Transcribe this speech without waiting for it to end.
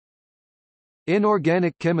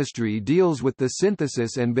Inorganic chemistry deals with the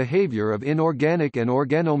synthesis and behavior of inorganic and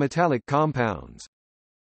organometallic compounds.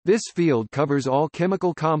 This field covers all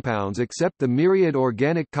chemical compounds except the myriad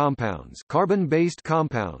organic compounds, carbon-based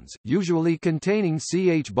compounds, usually containing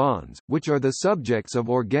CH bonds, which are the subjects of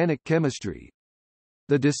organic chemistry.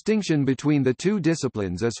 The distinction between the two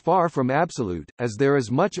disciplines is far from absolute, as there is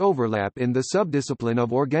much overlap in the subdiscipline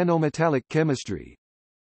of organometallic chemistry.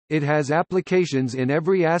 It has applications in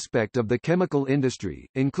every aspect of the chemical industry,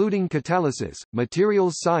 including catalysis,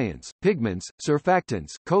 materials science, pigments, surfactants,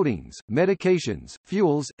 coatings, medications,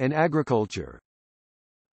 fuels, and agriculture.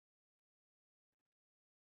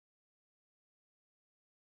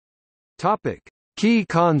 Topic: Key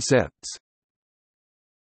concepts.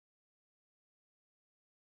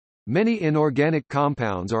 Many inorganic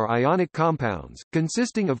compounds are ionic compounds,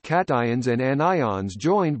 consisting of cations and anions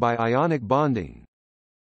joined by ionic bonding.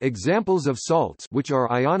 Examples of salts which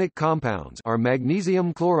are ionic compounds are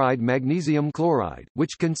magnesium chloride,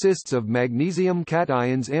 which consists of magnesium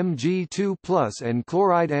cations Mg2+ and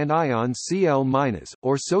chloride anions Cl-,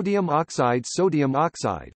 or sodium oxide,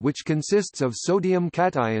 which consists of sodium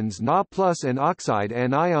cations Na+ and oxide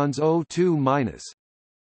anions O2-.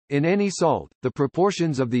 In any salt, the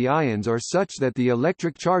proportions of the ions are such that the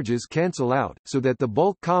electric charges cancel out, so that the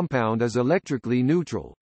bulk compound is electrically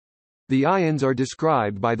neutral. The ions are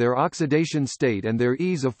described by their oxidation state, and their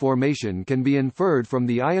ease of formation can be inferred from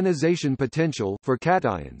the ionization potential for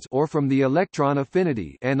cations or from the electron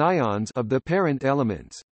affinity anions of the parent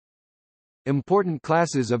elements. Important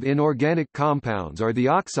classes of inorganic compounds are the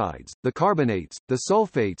oxides, the carbonates, the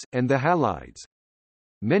sulfates, and the halides.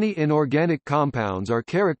 Many inorganic compounds are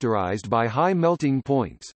characterized by high melting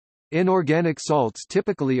points. Inorganic salts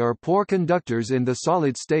typically are poor conductors in the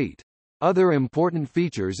solid state. Other important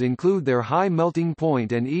features include their high melting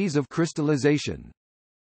point and ease of crystallization.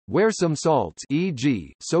 Where some salts,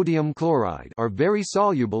 e.g., sodium chloride, are very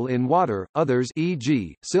soluble in water, others,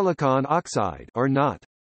 e.g., silicon oxide, are not.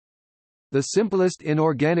 The simplest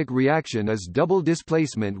inorganic reaction is double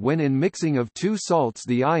displacement, when in mixing of two salts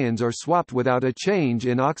the ions are swapped without a change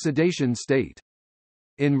in oxidation state.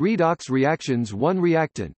 In redox reactions, one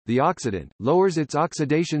reactant, the oxidant, lowers its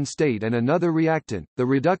oxidation state and another reactant, the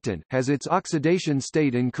reductant, has its oxidation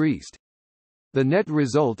state increased. The net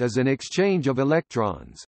result is an exchange of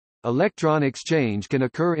electrons. Electron exchange can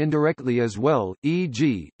occur indirectly as well,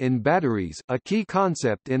 e.g., in batteries, a key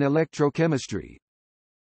concept in electrochemistry.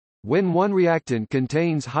 When one reactant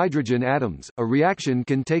contains hydrogen atoms, a reaction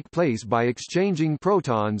can take place by exchanging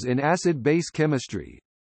protons in acid-base chemistry.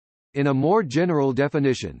 In a more general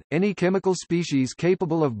definition, any chemical species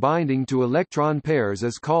capable of binding to electron pairs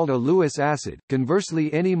is called a Lewis acid.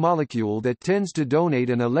 Conversely, any molecule that tends to donate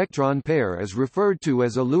an electron pair is referred to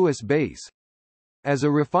as a Lewis base. As a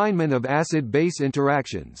refinement of acid-base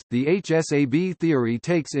interactions, the HSAB theory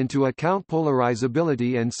takes into account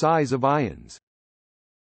polarizability and size of ions.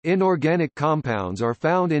 Inorganic compounds are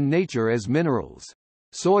found in nature as minerals.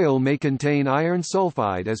 Soil may contain iron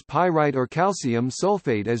sulfide as pyrite or calcium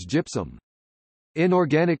sulfate as gypsum.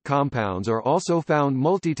 Inorganic compounds are also found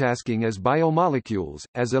multitasking as biomolecules,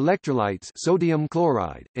 as electrolytes, sodium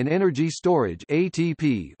chloride, in energy storage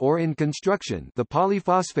 (ATP), or in construction, the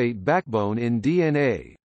polyphosphate backbone in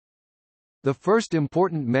DNA. The first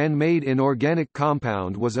important man-made inorganic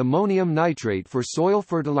compound was ammonium nitrate for soil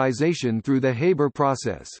fertilization through the Haber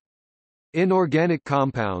process. Inorganic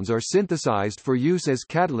compounds are synthesized for use as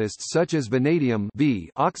catalysts such as vanadium V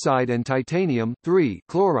oxide and titanium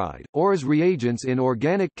chloride, or as reagents in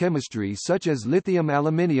organic chemistry such as lithium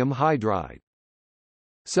aluminium hydride.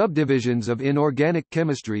 Subdivisions of inorganic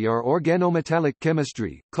chemistry are organometallic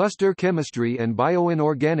chemistry, cluster chemistry, and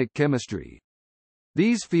bioinorganic chemistry.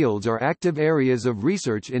 These fields are active areas of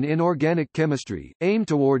research in inorganic chemistry, aimed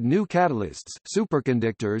toward new catalysts,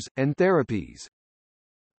 superconductors, and therapies.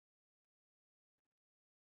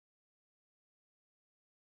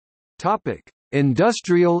 Topic: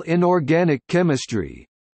 Industrial inorganic chemistry.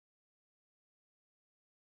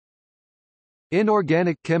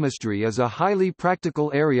 Inorganic chemistry is a highly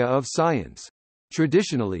practical area of science.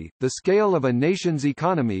 Traditionally, the scale of a nation's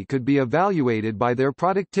economy could be evaluated by their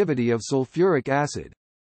productivity of sulfuric acid.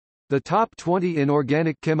 The top 20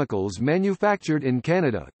 inorganic chemicals manufactured in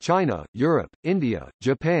Canada, China, Europe, India,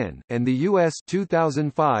 Japan, and the U.S.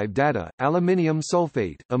 2005 data: aluminium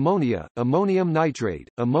sulfate, ammonia, ammonium nitrate,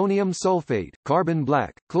 ammonium sulfate, carbon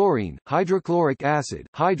black, chlorine, hydrochloric acid,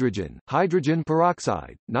 hydrogen, hydrogen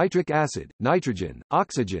peroxide, nitric acid, nitrogen,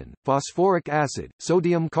 oxygen, phosphoric acid,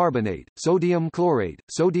 sodium carbonate, sodium chlorate,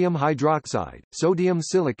 sodium hydroxide, sodium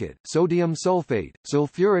silicate, sodium sulfate,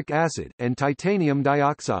 sulfuric acid, and titanium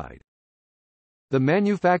dioxide. The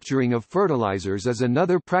manufacturing of fertilizers is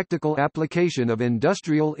another practical application of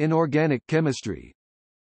industrial inorganic chemistry.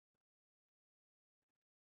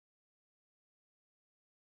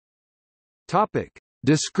 Topic: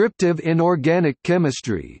 Descriptive inorganic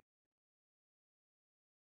chemistry.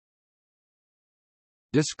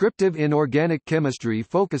 Descriptive inorganic chemistry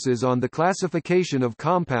focuses on the classification of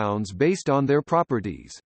compounds based on their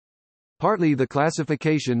properties. Partly the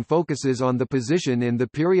classification focuses on the position in the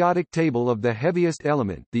periodic table of the heaviest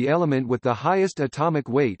element, the element with the highest atomic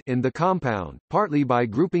weight, in the compound, partly by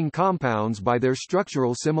grouping compounds by their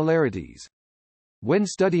structural similarities. When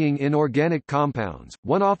studying inorganic compounds,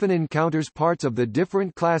 one often encounters parts of the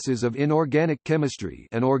different classes of inorganic chemistry.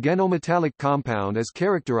 An organometallic compound is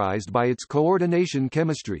characterized by its coordination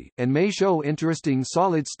chemistry, and may show interesting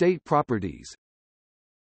solid-state properties.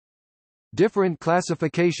 Different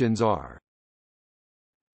classifications are: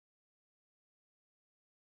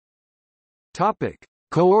 Topic: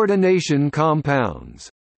 Coordination compounds.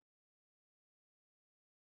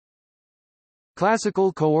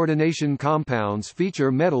 Classical coordination compounds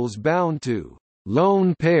feature metals bound to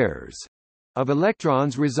lone pairs of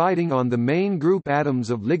electrons residing on the main group atoms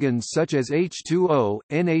of ligands such as H2O,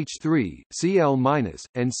 NH3, Cl-,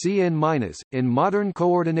 and Cn-. In modern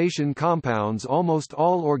coordination compounds, almost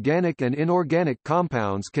all organic and inorganic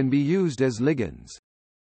compounds can be used as ligands.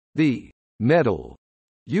 The metal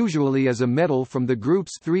usually is a metal from the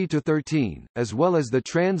groups 3 to 13, as well as the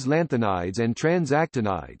trans-lanthanides and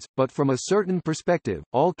trans-actinides, but from a certain perspective,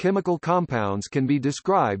 all chemical compounds can be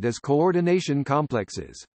described as coordination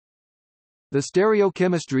complexes. The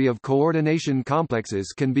stereochemistry of coordination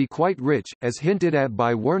complexes can be quite rich, as hinted at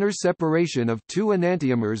by Werner's separation of two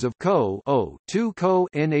enantiomers of Co, 2 Co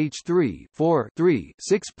NH3 4 3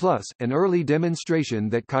 6+, an early demonstration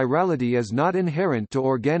that chirality is not inherent to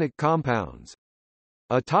organic compounds.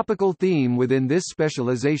 A topical theme within this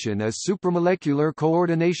specialization is supramolecular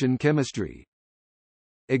coordination chemistry.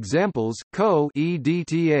 Examples: Co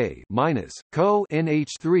EDTA - Co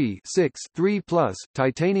NH3 6 3+,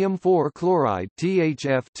 titanium 4 chloride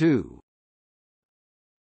THF2.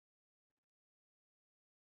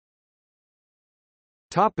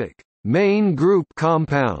 Topic: Main group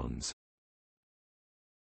compounds.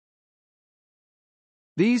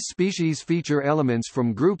 These species feature elements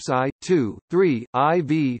from groups I, 2, 3,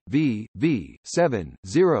 IV, V, V, 7,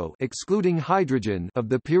 0 excluding hydrogen of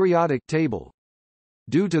the periodic table.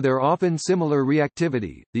 Due to their often similar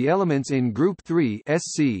reactivity, the elements in group 3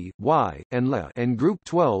 Sc, Y, and La and group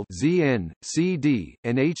 12 Zn, Cd,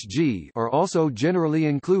 and Hg are also generally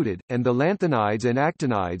included, and the lanthanides and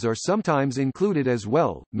actinides are sometimes included as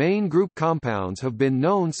well. Main group compounds have been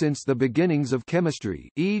known since the beginnings of chemistry,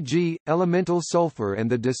 e.g., elemental sulfur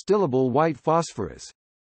and the distillable white phosphorus.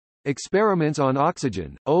 Experiments on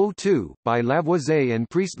oxygen, O2, by Lavoisier and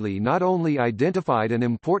Priestley not only identified an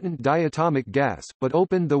important diatomic gas, but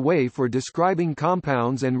opened the way for describing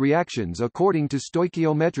compounds and reactions according to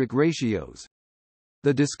stoichiometric ratios.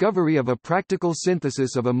 The discovery of a practical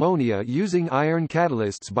synthesis of ammonia using iron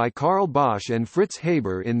catalysts by Karl Bosch and Fritz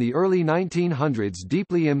Haber in the early 1900s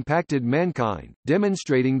deeply impacted mankind,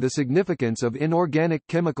 demonstrating the significance of inorganic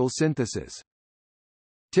chemical synthesis.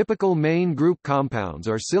 Typical main group compounds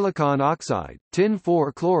are silicon oxide, tin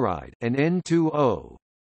 4 chloride, and N2O.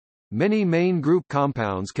 Many main group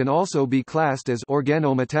compounds can also be classed as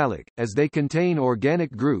organometallic, as they contain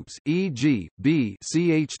organic groups, e.g., B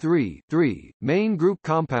CH3 3. Main group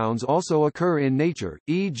compounds also occur in nature,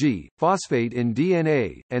 e.g., phosphate in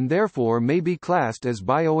DNA, and therefore may be classed as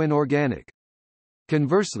bioinorganic.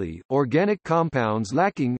 Conversely, organic compounds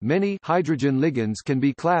lacking many hydrogen ligands can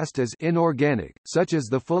be classed as inorganic, such as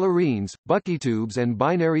the fullerenes, buckytubes and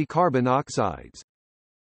binary carbon oxides.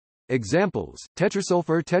 Examples: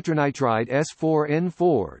 tetrasulfur tetranitride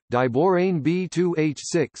S4N4, diborane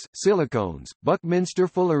B2H6, silicones, Buckminster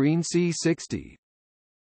fullerene C60.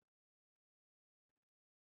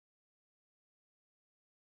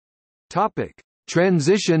 Topic: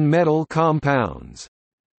 Transition metal compounds.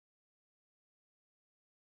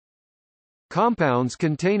 Compounds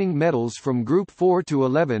containing metals from group 4 to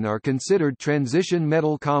 11 are considered transition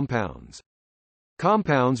metal compounds.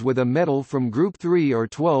 Compounds with a metal from group 3 or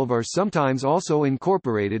 12 are sometimes also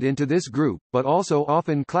incorporated into this group, but also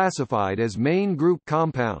often classified as main group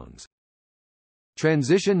compounds.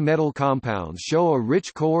 Transition metal compounds show a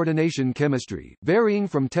rich coordination chemistry, varying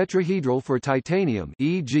from tetrahedral for titanium,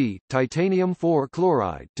 e.g., titanium 4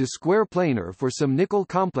 chloride, to square planar for some nickel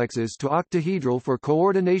complexes to octahedral for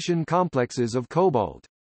coordination complexes of cobalt.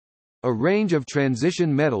 A range of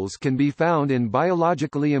transition metals can be found in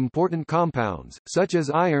biologically important compounds, such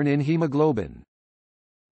as iron in hemoglobin.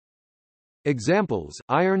 Examples: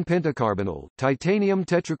 iron pentacarbonyl, titanium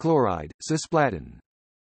tetrachloride, cisplatin.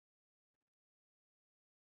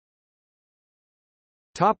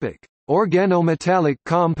 Topic: Organometallic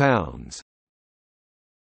compounds.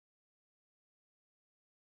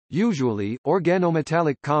 Usually,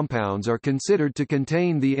 organometallic compounds are considered to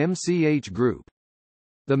contain the MCH group.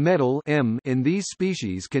 The metal M in these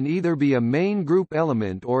species can either be a main group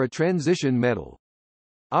element or a transition metal.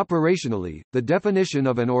 Operationally, the definition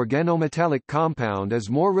of an organometallic compound is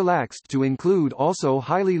more relaxed to include also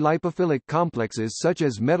highly lipophilic complexes such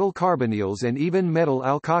as metal carbonyls and even metal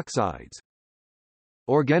alkoxides.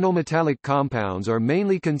 Organometallic compounds are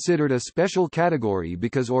mainly considered a special category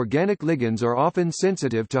because organic ligands are often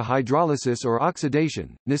sensitive to hydrolysis or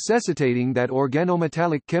oxidation, necessitating that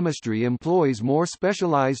organometallic chemistry employs more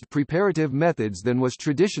specialized preparative methods than was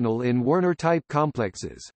traditional in Werner-type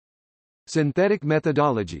complexes. Synthetic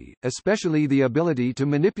methodology, especially the ability to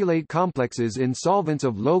manipulate complexes in solvents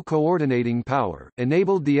of low coordinating power,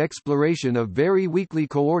 enabled the exploration of very weakly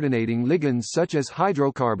coordinating ligands such as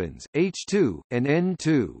hydrocarbons, H2, and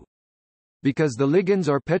N2. Because the ligands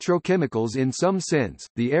are petrochemicals in some sense,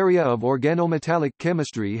 the area of organometallic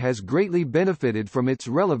chemistry has greatly benefited from its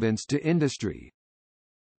relevance to industry.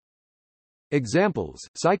 Examples: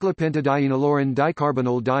 cyclopentadienyluron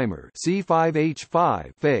dicarbonyl dimer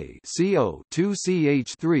C5H5 Fe CO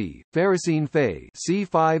 2CH3, ferrocene Fe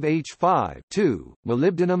C5H5 2,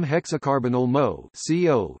 molybdenum hexacarbonyl Mo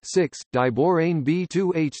CO 6, diborane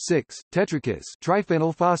B2H6, tetrakis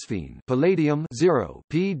triphenylphosphine, palladium 0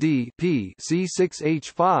 PD P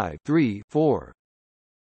C6H5 3 4.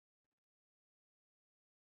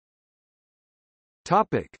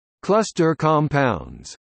 Topic: Cluster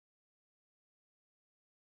compounds.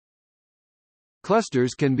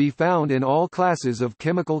 Clusters can be found in all classes of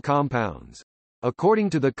chemical compounds. According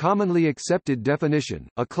to the commonly accepted definition,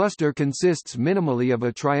 a cluster consists minimally of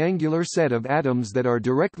a triangular set of atoms that are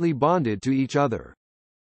directly bonded to each other.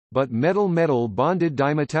 But metal-metal bonded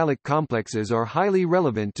dimetallic complexes are highly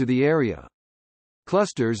relevant to the area.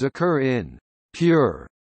 Clusters occur in pure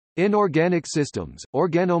inorganic systems,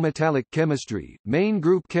 organometallic chemistry, main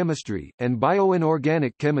group chemistry, and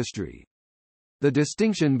bioinorganic chemistry. The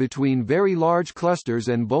distinction between very large clusters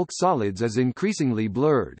and bulk solids is increasingly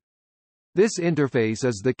blurred. This interface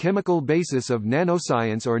is the chemical basis of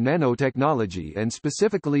nanoscience or nanotechnology and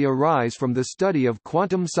specifically arise from the study of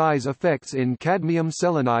quantum size effects in cadmium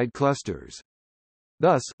selenide clusters.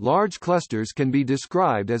 Thus, large clusters can be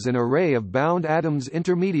described as an array of bound atoms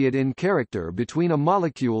intermediate in character between a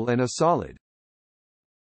molecule and a solid.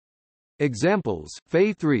 Examples: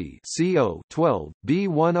 Fe3 CO 12,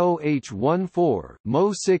 B10H14,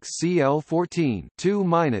 Mo6 Cl14,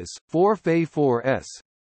 2-, 4 Fe4S.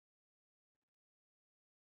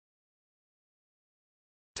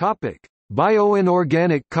 Topic: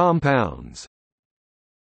 Bioinorganic compounds.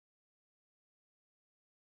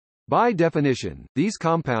 By definition, these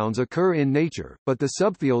compounds occur in nature, but the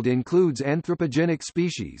subfield includes anthropogenic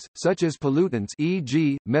species, such as pollutants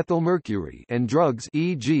e.g., methylmercury and drugs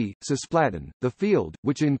e.g., cisplatin. The field,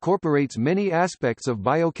 which incorporates many aspects of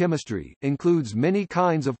biochemistry, includes many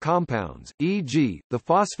kinds of compounds, e.g., the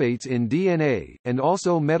phosphates in DNA, and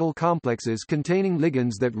also metal complexes containing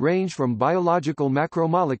ligands that range from biological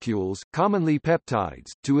macromolecules, commonly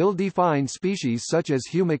peptides, to ill-defined species such as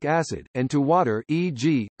humic acid, and to water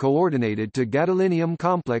e.g., coordinated to gadolinium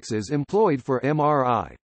complexes employed for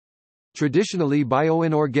MRI. Traditionally,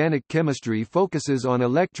 bioinorganic chemistry focuses on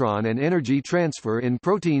electron and energy transfer in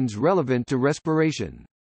proteins relevant to respiration.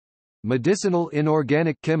 Medicinal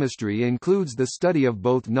inorganic chemistry includes the study of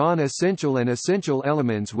both non-essential and essential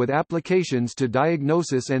elements with applications to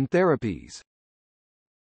diagnosis and therapies.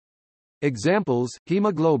 Examples: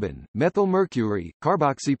 hemoglobin, methylmercury,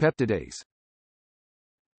 carboxypeptidase.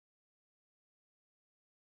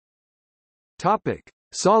 Topic: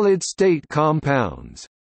 Solid-state compounds.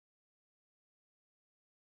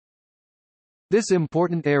 This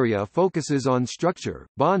important area focuses on structure,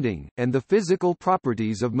 bonding, and the physical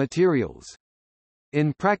properties of materials.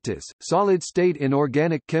 In practice, solid-state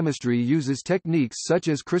inorganic chemistry uses techniques such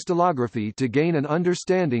as crystallography to gain an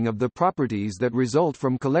understanding of the properties that result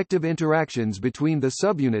from collective interactions between the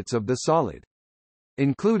subunits of the solid.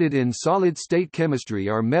 Included in solid-state chemistry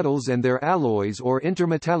are metals and their alloys or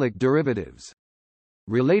intermetallic derivatives.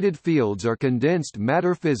 Related fields are condensed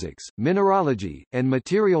matter physics, mineralogy, and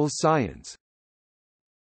materials science.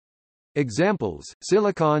 Examples: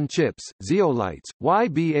 silicon chips, zeolites,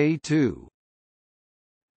 YBA2.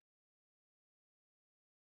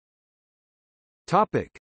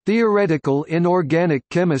 Topic: Theoretical inorganic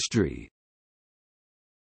chemistry.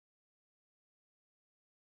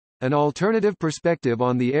 An alternative perspective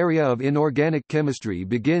on the area of inorganic chemistry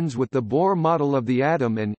begins with the Bohr model of the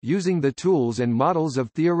atom and, using the tools and models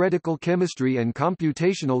of theoretical chemistry and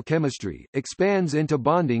computational chemistry, expands into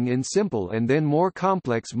bonding in simple and then more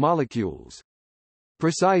complex molecules.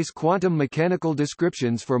 Precise quantum mechanical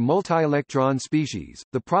descriptions for multi-electron species,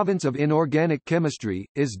 the province of inorganic chemistry,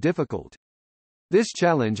 is difficult. This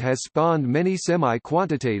challenge has spawned many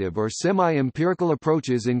semi-quantitative or semi-empirical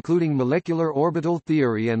approaches including molecular orbital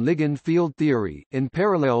theory and ligand field theory. In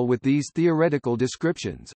parallel with these theoretical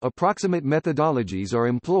descriptions, approximate methodologies are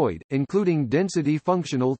employed, including density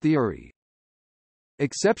functional theory.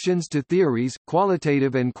 Exceptions to theories,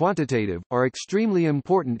 qualitative and quantitative, are extremely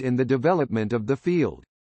important in the development of the field.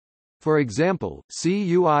 For example,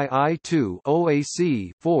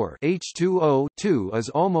 CuI2-OAC4 H2O2 is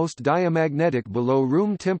almost diamagnetic below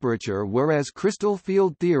room temperature, whereas crystal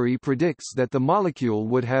field theory predicts that the molecule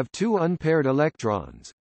would have 2 unpaired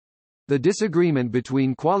electrons. The disagreement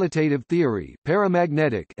between qualitative theory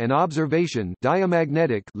paramagnetic and observation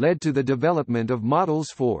diamagnetic led to the development of models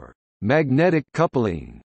for magnetic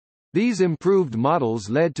coupling. These improved models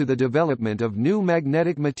led to the development of new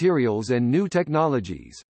magnetic materials and new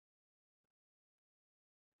technologies.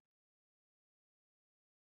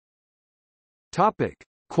 Topic: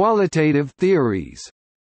 Qualitative theories.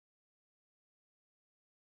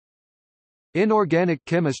 Inorganic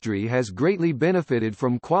chemistry has greatly benefited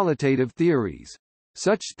from qualitative theories.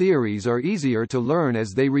 Such theories are easier to learn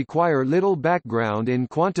as they require little background in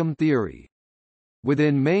quantum theory.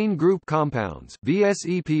 Within main group compounds,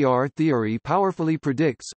 VSEPR theory powerfully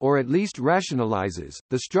predicts, or at least rationalizes,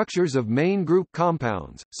 the structures of main group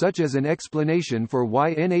compounds, such as an explanation for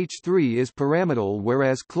why NH3 is pyramidal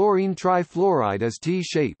whereas chlorine trifluoride is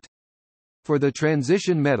T-shaped. For the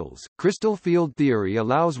transition metals, crystal field theory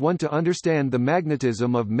allows one to understand the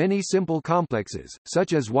magnetism of many simple complexes,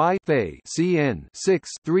 such as Y Fe CN6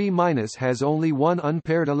 3- has only one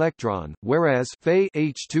unpaired electron, whereas Fe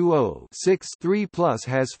H2O 6 3+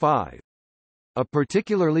 has 5. A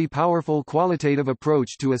particularly powerful qualitative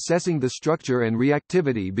approach to assessing the structure and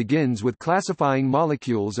reactivity begins with classifying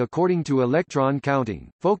molecules according to electron counting,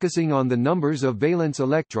 focusing on the numbers of valence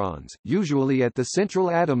electrons, usually at the central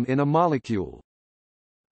atom in a molecule.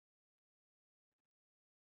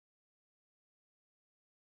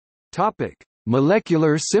 Topic: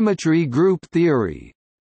 Molecular symmetry group theory.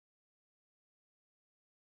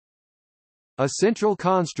 A central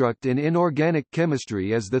construct in inorganic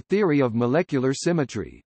chemistry is the theory of molecular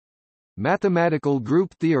symmetry. Mathematical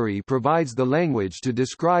group theory provides the language to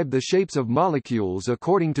describe the shapes of molecules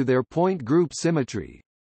according to their point group symmetry.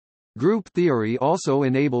 Group theory also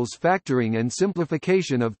enables factoring and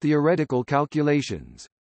simplification of theoretical calculations.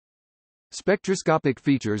 Spectroscopic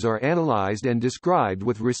features are analyzed and described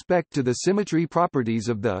with respect to the symmetry properties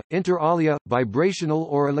of the, inter alia, vibrational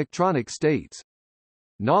or electronic states.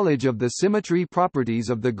 Knowledge of the symmetry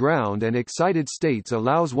properties of the ground and excited states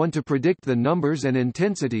allows one to predict the numbers and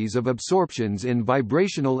intensities of absorptions in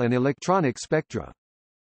vibrational and electronic spectra.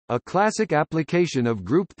 A classic application of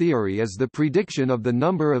group theory is the prediction of the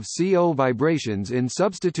number of CO vibrations in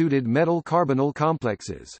substituted metal-carbonyl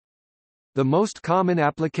complexes. The most common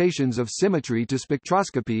applications of symmetry to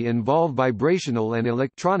spectroscopy involve vibrational and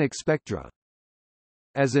electronic spectra.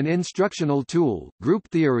 As an instructional tool, group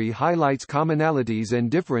theory highlights commonalities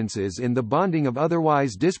and differences in the bonding of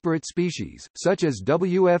otherwise disparate species, such as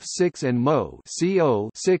WF6 and Mo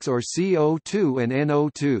CO6 or CO2 and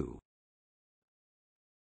NO2.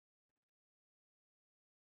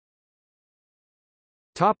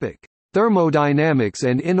 Topic: Thermodynamics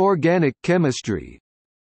and inorganic chemistry.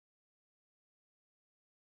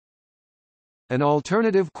 An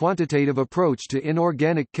alternative quantitative approach to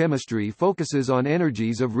inorganic chemistry focuses on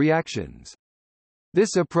energies of reactions.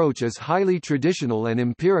 This approach is highly traditional and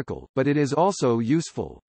empirical, but it is also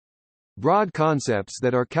useful. Broad concepts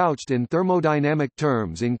that are couched in thermodynamic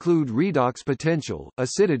terms include redox potential,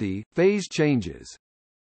 acidity, phase changes.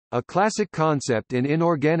 A classic concept in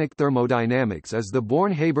inorganic thermodynamics is the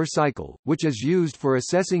Born-Haber cycle, which is used for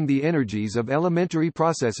assessing the energies of elementary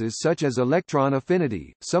processes such as electron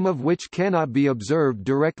affinity, some of which cannot be observed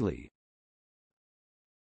directly.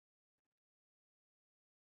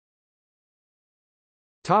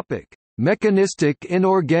 Topic: Mechanistic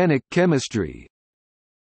inorganic chemistry.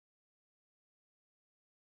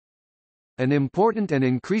 An important and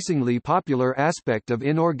increasingly popular aspect of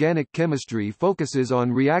inorganic chemistry focuses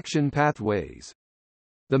on reaction pathways.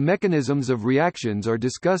 The mechanisms of reactions are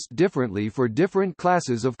discussed differently for different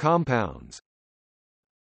classes of compounds.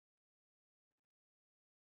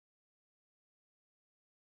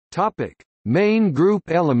 Topic: Main group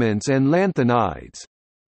elements and lanthanides.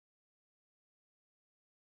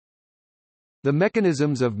 The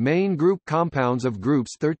mechanisms of main group compounds of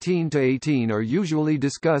groups 13 to 18 are usually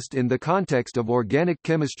discussed in the context of organic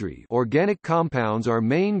chemistry. Organic compounds are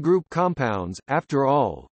main group compounds, after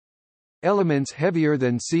all. Elements heavier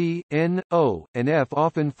than C, N, O, and F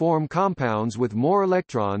often form compounds with more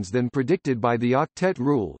electrons than predicted by the octet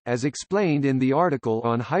rule, as explained in the article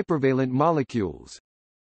on hypervalent molecules.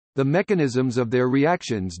 The mechanisms of their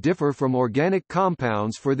reactions differ from organic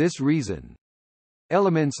compounds for this reason.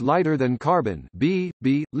 Elements lighter than carbon B,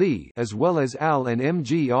 Li, as well as Al and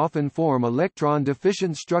Mg often form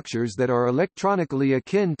electron-deficient structures that are electronically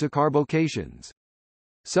akin to carbocations.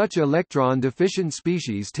 Such electron-deficient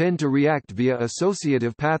species tend to react via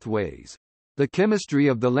associative pathways. The chemistry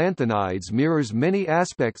of the lanthanides mirrors many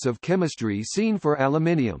aspects of chemistry seen for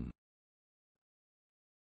aluminium.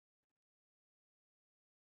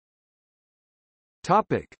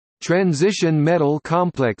 Topic: Transition metal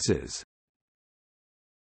complexes.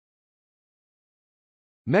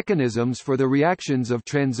 Mechanisms for the reactions of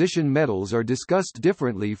transition metals are discussed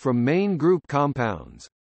differently from main group compounds.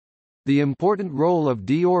 The important role of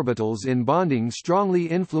d orbitals in bonding strongly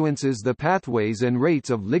influences the pathways and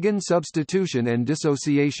rates of ligand substitution and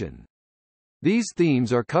dissociation. These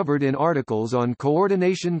themes are covered in articles on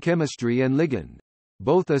coordination chemistry and ligand.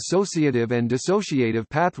 Both associative and dissociative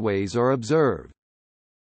pathways are observed.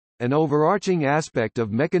 An overarching aspect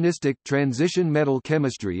of mechanistic transition metal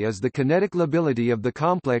chemistry is the kinetic lability of the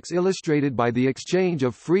complex, illustrated by the exchange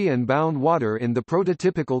of free and bound water in the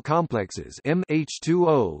prototypical complexes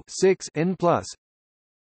MH2O 6N+,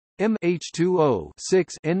 MH2O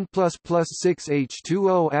 6N++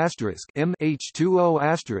 6H2O MH2O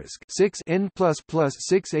 6N++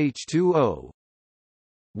 6H2O,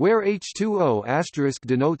 where H2O*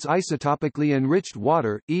 denotes isotopically enriched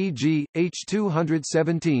water, e.g.,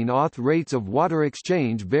 H217 auth rates of water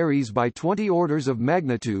exchange varies by 20 orders of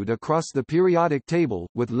magnitude across the periodic table,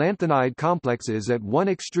 with lanthanide complexes at one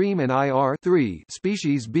extreme and IR3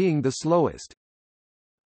 species being the slowest.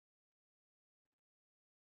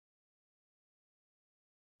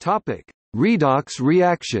 Topic: Redox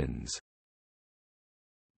reactions.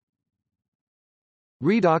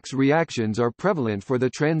 Redox reactions are prevalent for the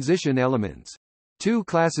transition elements. Two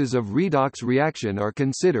classes of redox reaction are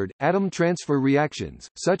considered: atom transfer reactions,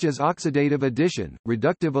 such as oxidative addition,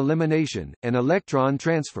 reductive elimination, and electron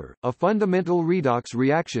transfer. A fundamental redox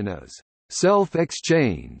reaction is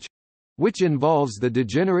self-exchange, which involves the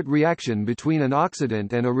degenerate reaction between an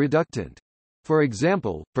oxidant and a reductant. For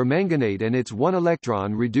example, permanganate and its 1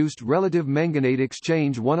 electron reduced relative manganate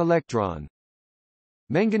exchange 1 electron.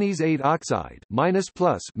 Manganese 8 oxide minus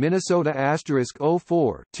plus Minnesota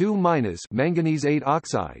 *04 2 minus manganese 8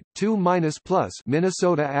 oxide 2 minus plus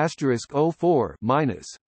Minnesota *04 minus.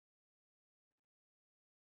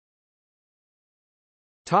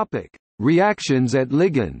 Topic: Reactions at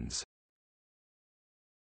ligands.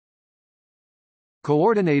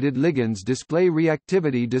 Coordinated ligands display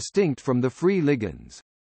reactivity distinct from the free ligands.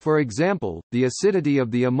 For example, the acidity of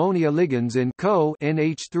the ammonia ligands in CO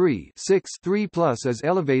NH3 6 3+ is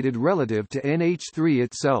elevated relative to NH3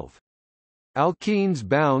 itself. Alkenes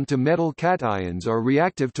bound to metal cations are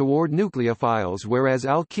reactive toward nucleophiles, whereas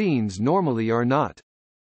alkenes normally are not.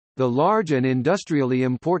 The large and industrially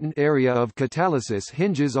important area of catalysis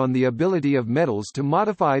hinges on the ability of metals to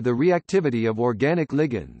modify the reactivity of organic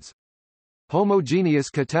ligands. Homogeneous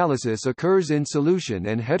catalysis occurs in solution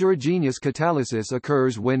and heterogeneous catalysis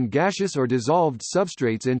occurs when gaseous or dissolved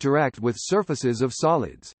substrates interact with surfaces of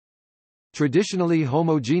solids. Traditionally,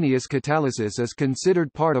 homogeneous catalysis is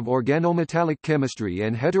considered part of organometallic chemistry,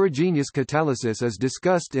 and heterogeneous catalysis is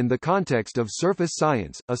discussed in the context of surface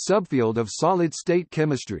science, a subfield of solid-state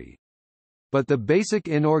chemistry. But the basic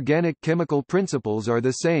inorganic chemical principles are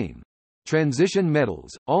the same. Transition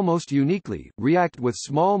metals, almost uniquely, react with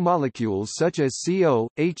small molecules such as CO,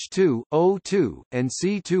 H2, O2, and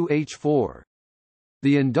C2H4.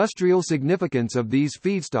 The industrial significance of these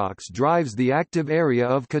feedstocks drives the active area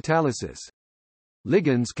of catalysis.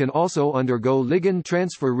 Ligands can also undergo ligand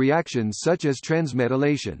transfer reactions such as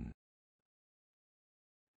transmetallation.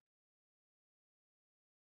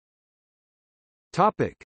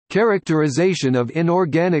 Topic: Characterization of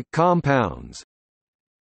inorganic compounds.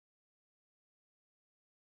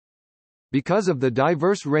 Because of the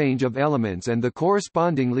diverse range of elements and the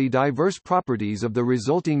correspondingly diverse properties of the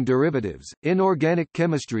resulting derivatives, inorganic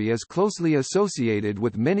chemistry is closely associated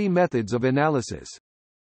with many methods of analysis.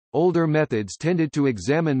 Older methods tended to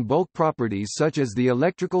examine bulk properties such as the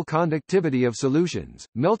electrical conductivity of solutions,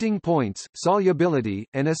 melting points, solubility,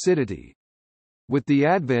 and acidity. With the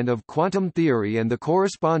advent of quantum theory and the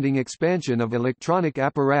corresponding expansion of electronic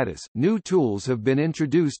apparatus, new tools have been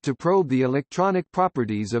introduced to probe the electronic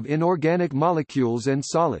properties of inorganic molecules and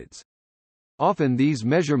solids. Often these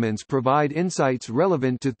measurements provide insights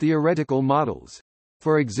relevant to theoretical models.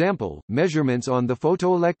 For example, measurements on the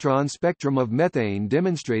photoelectron spectrum of methane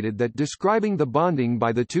demonstrated that describing the bonding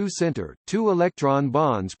by the two electron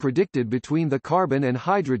bonds predicted between the carbon and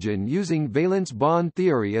hydrogen using valence bond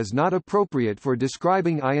theory is not appropriate for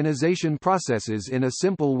describing ionization processes in a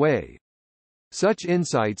simple way. Such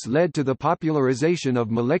insights led to the popularization of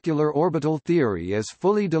molecular orbital theory, as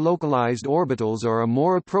fully delocalized orbitals are a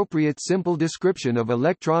more appropriate simple description of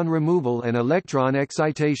electron removal and electron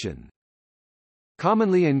excitation.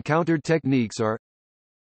 Commonly encountered techniques are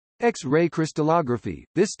X-ray crystallography.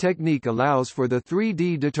 This technique allows for the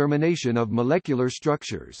 3D determination of molecular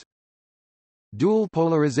structures. Dual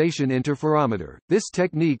polarization interferometer. This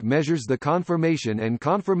technique measures the conformation and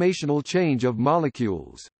conformational change of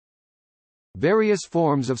molecules. Various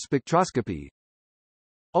forms of spectroscopy.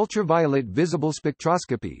 Ultraviolet visible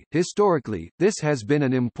spectroscopy. Historically, this has been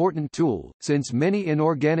an important tool, since many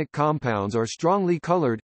inorganic compounds are strongly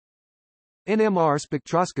colored. NMR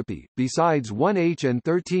spectroscopy. Besides 1H and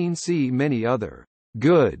 13C, many other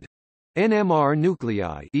good NMR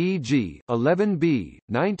nuclei, e.g., 11B,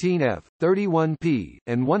 19F, 31P,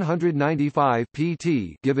 and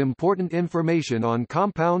 195PT, give important information on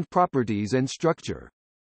compound properties and structure.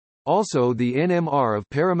 Also, the NMR of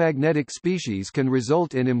paramagnetic species can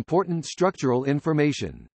result in important structural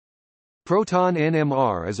information. Proton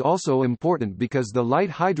NMR is also important because the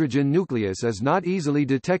light hydrogen nucleus is not easily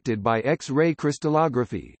detected by X-ray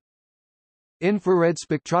crystallography. Infrared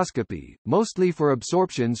spectroscopy, mostly for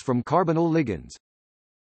absorptions from carbonyl ligands.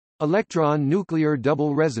 Electron nuclear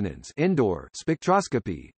double resonance indoor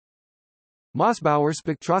spectroscopy. Mossbauer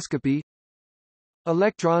spectroscopy.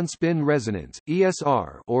 Electron spin resonance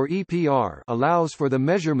 (ESR) or EPR allows for the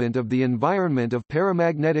measurement of the environment of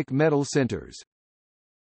paramagnetic metal centers.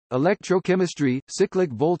 Electrochemistry, cyclic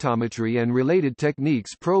voltammetry and related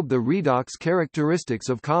techniques probe the redox characteristics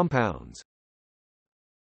of compounds.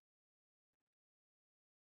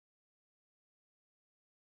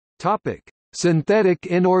 Topic: Synthetic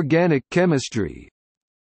inorganic chemistry.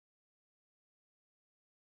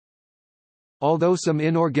 Although some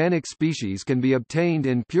inorganic species can be obtained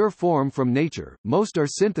in pure form from nature, most are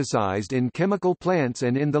synthesized in chemical plants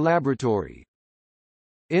and in the laboratory.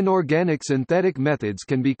 Inorganic synthetic methods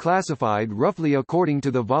can be classified roughly according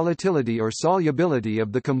to the volatility or solubility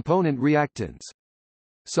of the component reactants.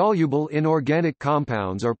 Soluble inorganic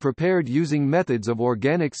compounds are prepared using methods of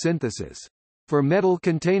organic synthesis. For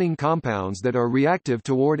metal-containing compounds that are reactive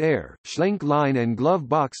toward air, Schlenk line and glove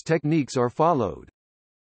box techniques are followed.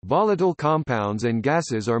 Volatile compounds and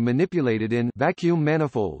gases are manipulated in vacuum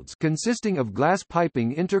manifolds consisting of glass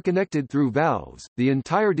piping interconnected through valves, the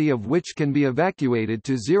entirety of which can be evacuated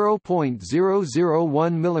to 0.001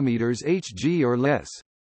 mm Hg or less.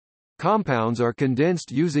 Compounds are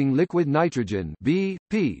condensed using liquid nitrogen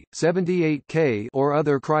 (BP, 78K) or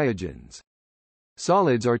other cryogens.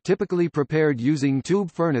 Solids are typically prepared using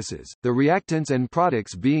tube furnaces, the reactants and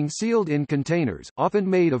products being sealed in containers, often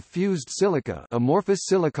made of fused silica, amorphous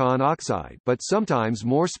silicon oxide, but sometimes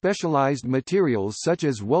more specialized materials such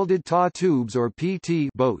as welded TA tubes or PT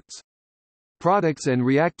boats. Products and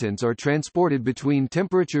reactants are transported between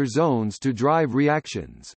temperature zones to drive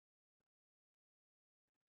reactions.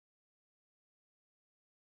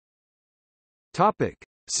 Topic: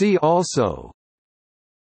 See also.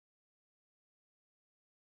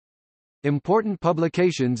 Important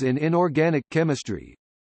publications in inorganic chemistry.